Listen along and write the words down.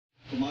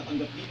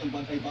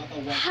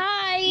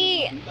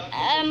Hi,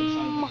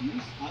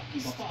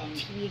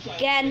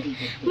 again.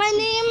 My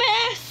name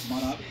is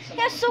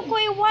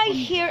Yasukoiwai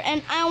here,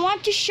 and I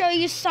want to show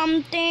you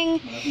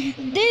something.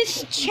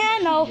 This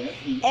channel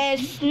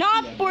is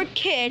not for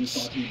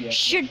kids.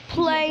 Should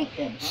play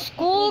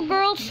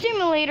Schoolgirl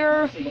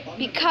Simulator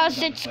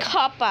because it's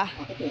Kappa.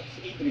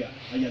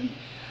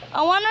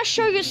 I want to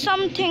show you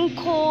something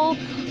cool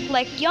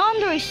like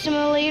Youre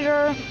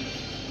Simulator.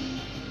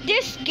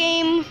 This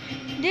game,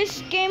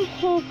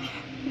 who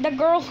the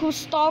girl who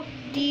stalked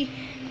the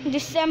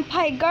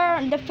senpai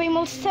girl, the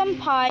famous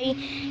senpai,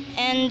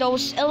 and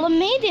those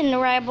eliminating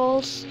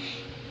rebels,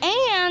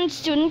 and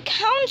student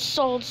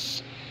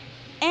councils,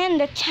 and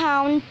the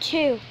town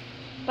too.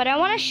 But I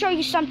want to show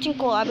you something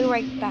cool. I'll be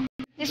right back.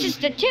 This is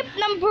the tip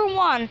number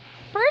 1.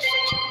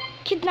 First,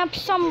 kidnap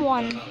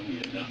someone.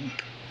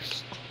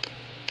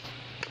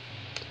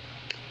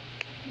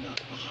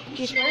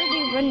 Jeez, where are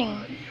they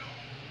running?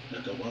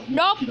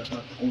 Nope.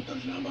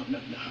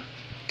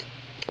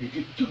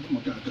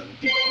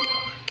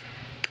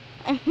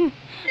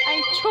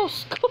 I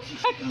chose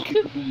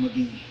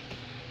kokonavirus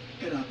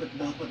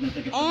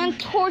and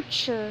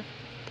torture.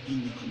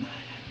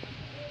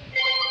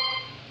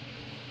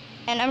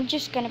 And I'm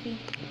just gonna be.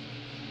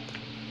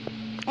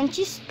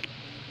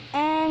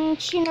 And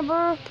she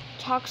never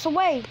talks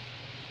away.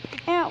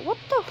 And what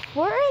the?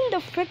 Where in the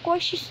frick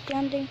was she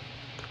standing?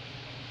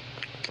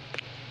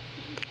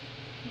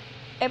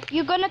 If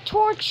you're gonna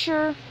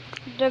torture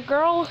the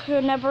girl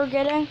who never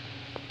get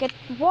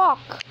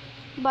walk,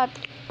 but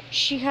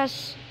she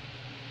has,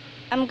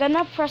 I'm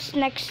gonna press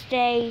next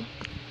day,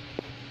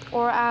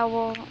 or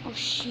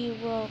she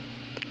will.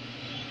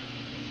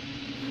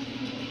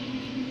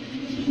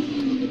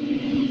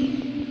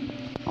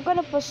 I'm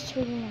gonna press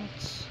 3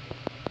 minutes.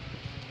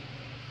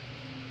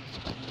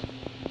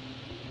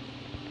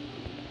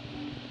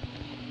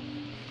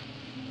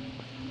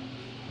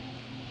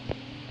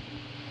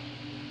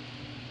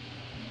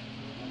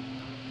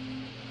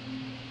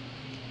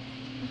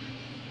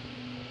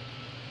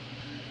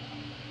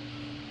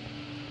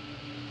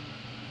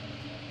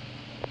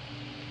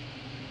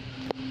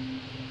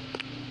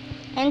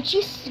 And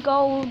she's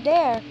go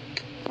there,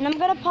 and I'm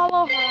gonna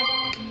follow her.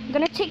 I'm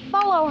gonna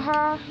follow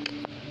her,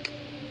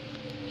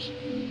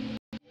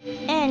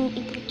 and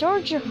if you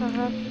torture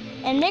her,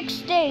 and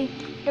next day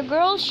the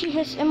girl, she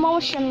is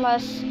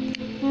emotionless,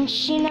 and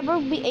she never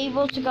be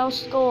able to go to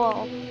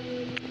school,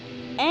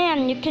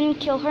 and you can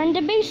kill her in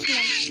the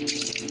basement.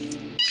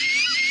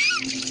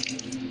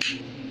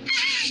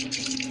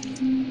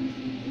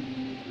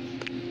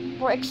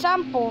 For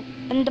example,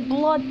 in the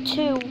blood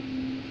too,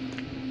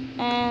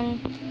 and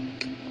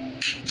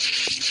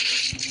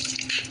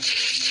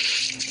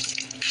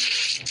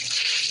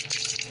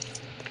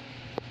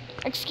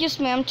excuse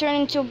me, I'm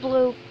turning to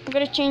blue. I'm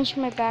gonna change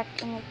my back.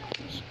 And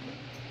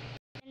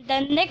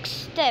the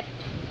next step.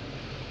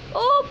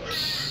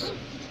 Oops.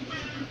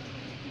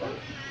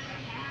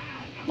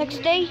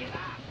 Next day.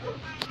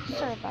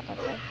 Sorry about that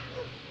day.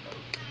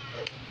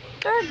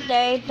 Third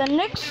day. The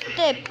next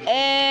step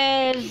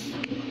is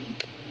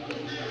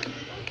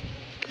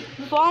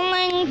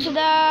falling to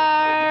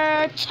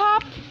the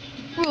top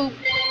roof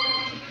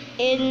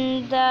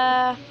in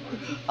the.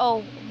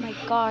 Oh my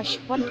gosh,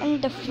 what in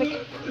the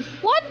frick?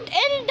 What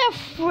in the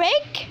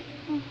frick?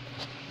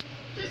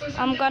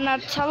 I'm gonna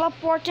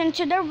teleport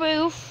into the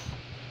roof,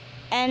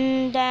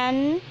 and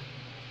then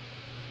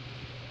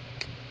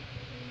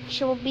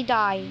she will be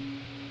dying.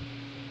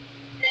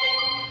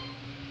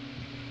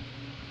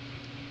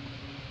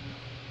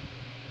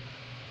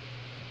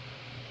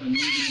 Ano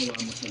yung ginawa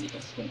mo sa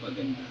likas kong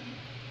kagandahan?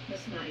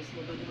 Mas nais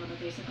mo ba na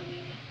mamatay sa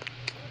kamay niya?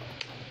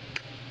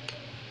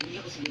 Hindi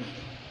ako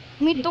sigurado.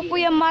 Mito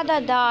Yamada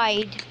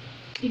died.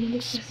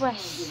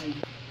 Express.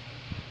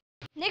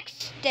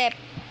 Next step,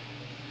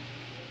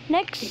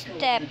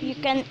 you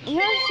can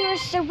use your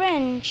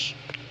syringe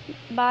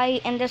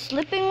in the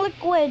sleeping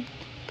liquid.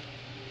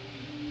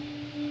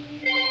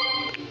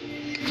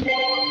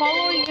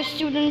 Follow your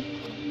student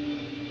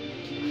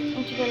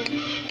into the.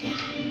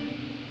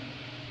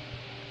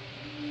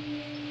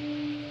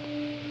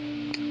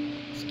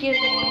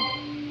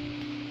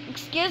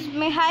 Excuse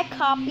me, hi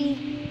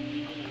copy.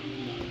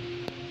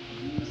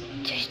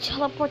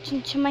 Teleport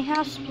into my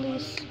house,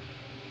 please.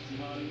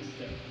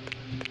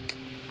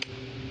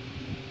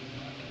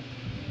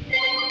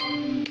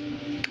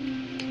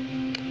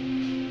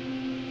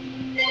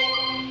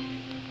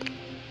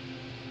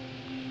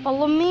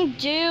 Follow me,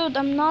 dude.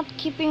 I'm not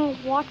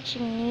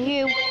watching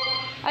you.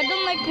 I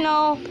don't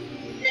know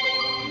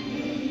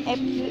if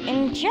you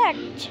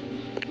inject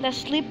the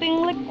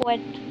sleeping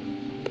liquid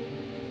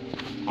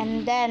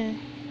and then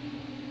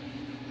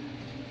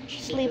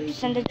she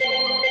sleeps in the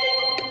gym.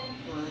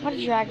 I'm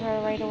gonna drag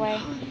her right away.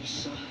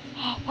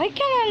 Why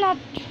can I not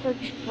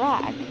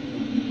drag?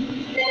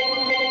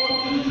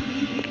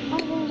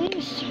 I'll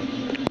release her.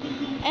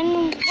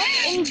 And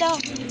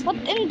what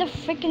in the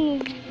freaking?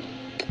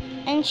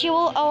 And she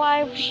will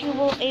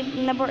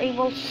never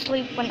able to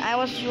sleep when I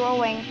was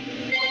drawing.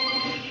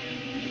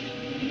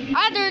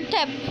 Other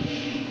tip.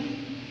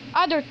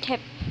 Other tip.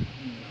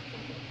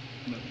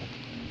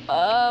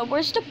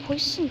 Where's the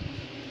poison?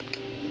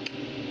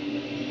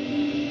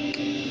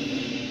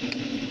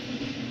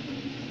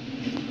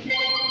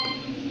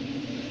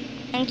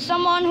 And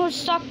someone who's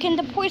stuck in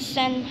the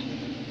poison.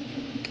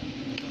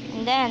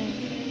 And then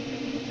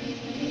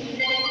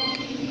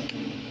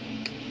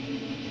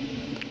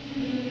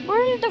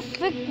where the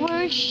frick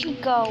where'd she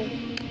go?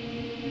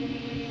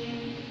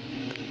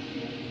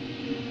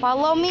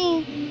 Follow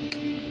me.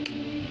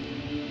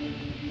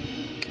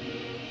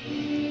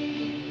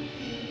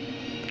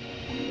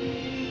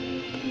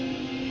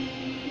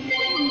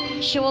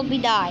 She will be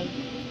die.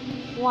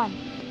 1,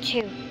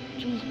 2,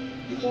 3,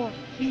 4,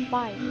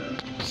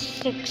 5,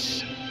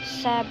 6,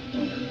 7,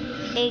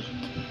 8,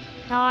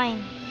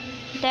 9,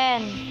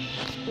 10,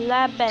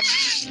 11.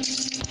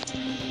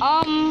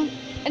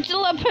 It's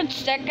 11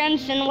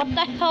 seconds, and what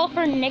the hell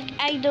her neck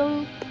I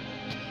do?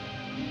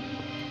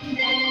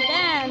 And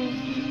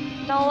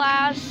then the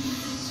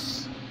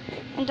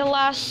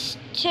last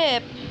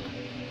tip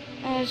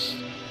is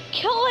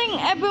killing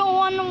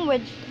everyone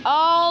with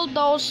all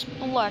those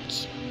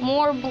bloods,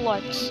 more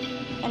bloods,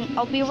 and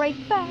I'll be right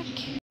back.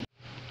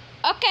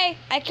 Okay,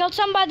 I killed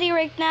somebody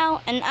right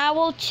now, and I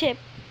will tip,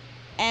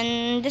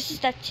 and this is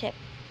the tip.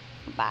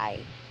 Bye.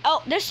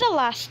 Oh, this is the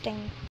last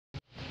thing.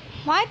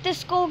 Why the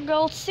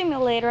Schoolgirl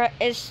Simulator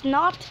is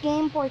not a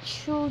game for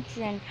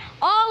children.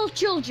 All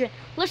children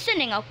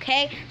listening,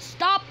 okay?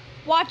 Stop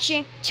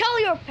watching. Tell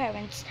your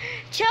parents.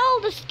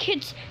 Tell the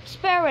kids'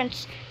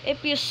 parents.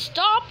 If you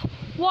stop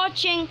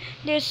watching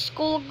this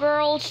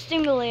Schoolgirl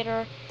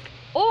Simulator,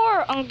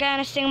 or I'm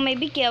gonna say my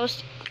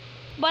videos,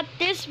 but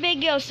this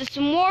videos is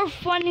more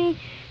funny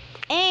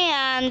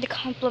and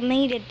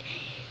complimented.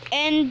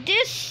 And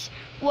this,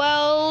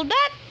 well,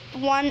 that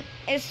one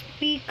is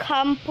be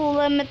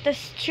complimented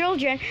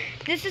children.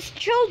 This is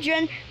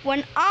children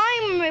when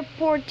I'm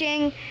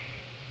reporting.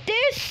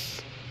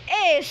 This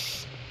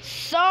is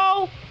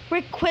so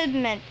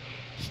requirement.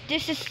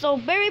 This is so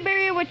very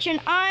rich, and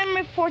I'm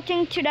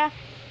reporting to the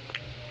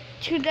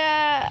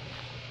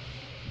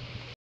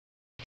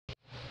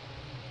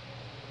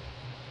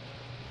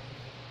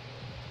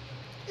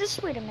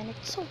just wait a minute.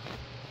 So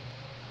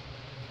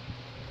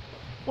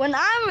when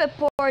I'm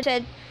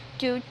reported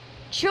to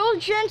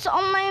Children's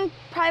Online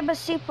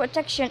Privacy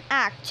Protection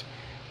Act,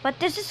 but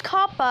this is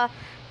COPPA,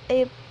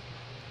 a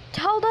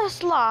told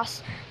us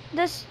lost.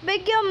 This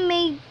video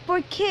made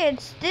for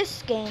kids.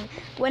 This game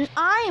when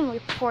I'm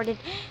reported,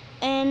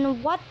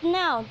 and what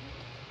now?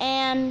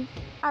 And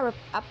I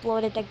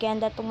uploaded again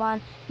that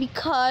one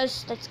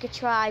because let's get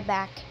try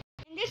back.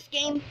 And this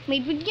game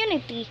made with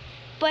Unity,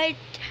 but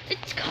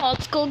it's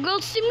called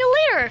Schoolgirl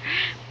Simulator.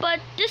 But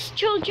this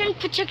Children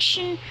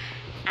Protection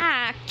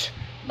Act,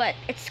 but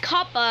it's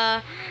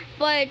COPPA.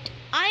 But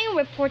I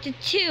reported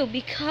too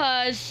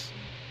because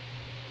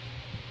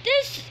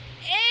this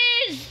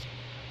is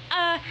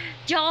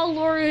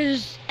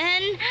dollars,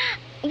 and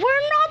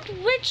we're not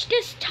rich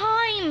this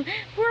time.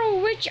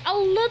 We're rich a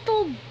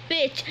little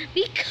bit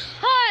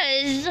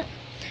because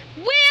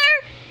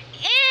we're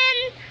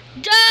in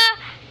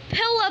the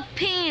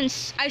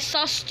Philippines. I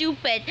saw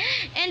stupid.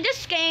 And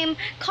this game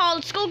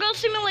called Schoolgirl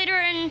Simulator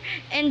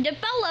and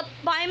developed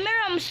by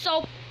Miriam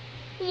Soap.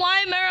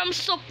 Why Miriam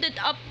Soap did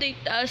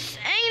update us?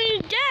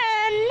 And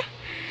then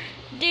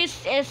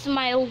this is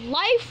my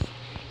life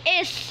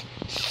is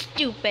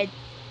stupid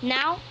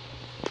now.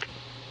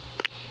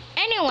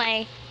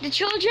 Anyway, the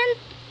children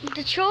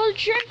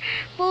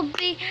will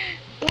be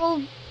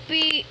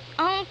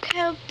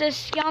uncle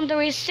this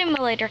Yandere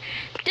Simulator.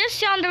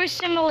 This Yandere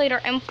Simulator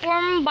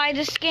informed by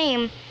this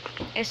game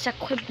is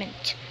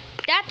equipment.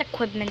 That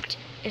equipment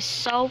is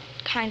so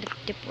kind of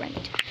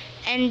different.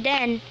 And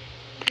then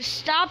to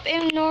stop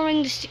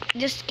ignoring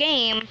this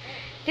game.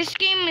 This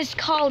game is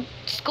called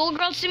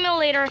Schoolgirl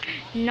Simulator,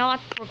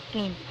 not for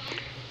game.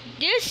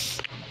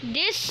 This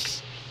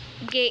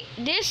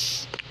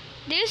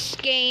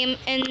game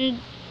and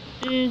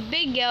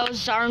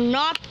videos are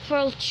not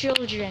for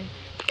children.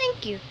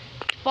 Thank you.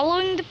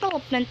 Following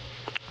development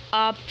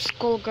of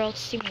Schoolgirl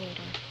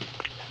Simulator.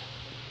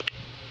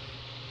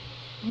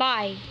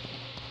 Bye.